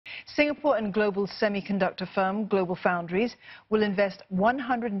Singapore and global semiconductor firm Globalfoundries will invest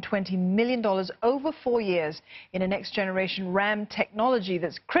 $120 million over 4 years in a next-generation ReRam technology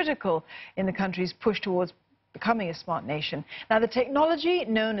that's critical in the country's push towards becoming a smart nation. Now, the technology,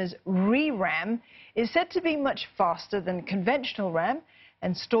 known as ReRam, is said to be much faster than conventional RAM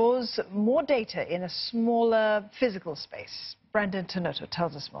and stores more data in a smaller physical space. Brandon Tanoto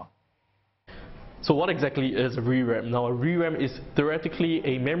tells us more. So what exactly is a ReRam? Now, a ReRam is theoretically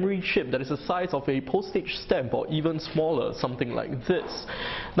a memory chip that is the size of a postage stamp or even smaller, something like this.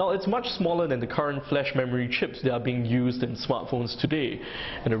 Now, it's much smaller than the current flash memory chips that are being used in smartphones today.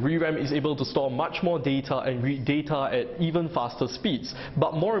 And a ReRam is able to store much more data and read data at even faster speeds.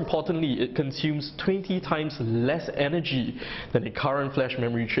 But more importantly, it consumes 20 times less energy than the current flash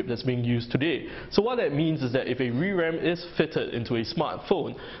memory chip that's being used today. So what that means is that if a ReRam is fitted into a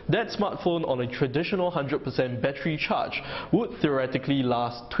smartphone, that smartphone on a traditional 100% battery charge would theoretically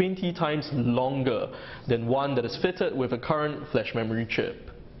last 20 times longer than one that is fitted with a current flash memory chip.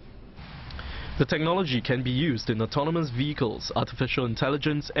 The technology can be used in autonomous vehicles, artificial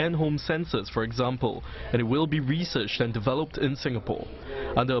intelligence and home sensors, for example, and it will be researched and developed in Singapore.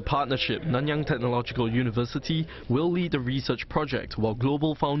 Under a partnership, Nanyang Technological University will lead the research project, while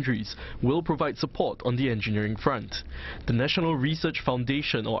Globalfoundries will provide support on the engineering front. The National Research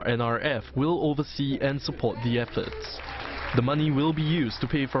Foundation, or NRF, will oversee and support the efforts. The money will be used to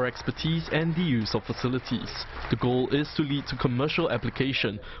pay for expertise and the use of facilities. The goal is to lead to commercial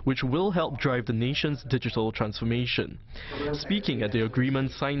application, which will help drive the nation's digital transformation. Speaking at the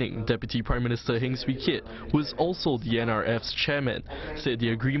agreement signing, Deputy Prime Minister Heng Keat, who is also the NRF's chairman, said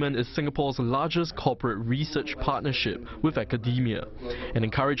the agreement is Singapore's largest corporate research partnership with academia and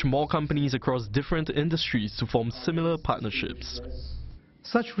encourage more companies across different industries to form similar partnerships.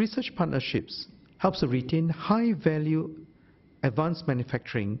 Such research partnerships helps to retain high-value advanced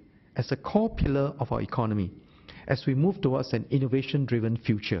manufacturing as a core pillar of our economy as we move towards an innovation-driven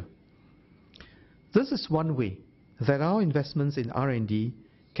future. This is one way that our investments in R&D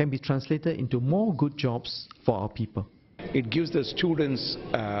can be translated into more good jobs for our people. It gives the students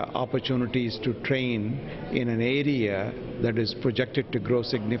opportunities to train in an area that is projected to grow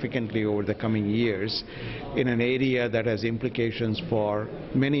significantly over the coming years, in an area that has implications for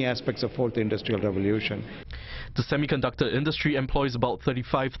many aspects of fourth industrial revolution. The semiconductor industry employs about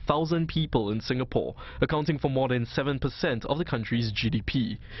 35,000 people in Singapore, accounting for more than 7% of the country's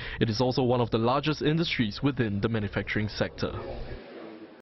GDP. It is also one of the largest industries within the manufacturing sector.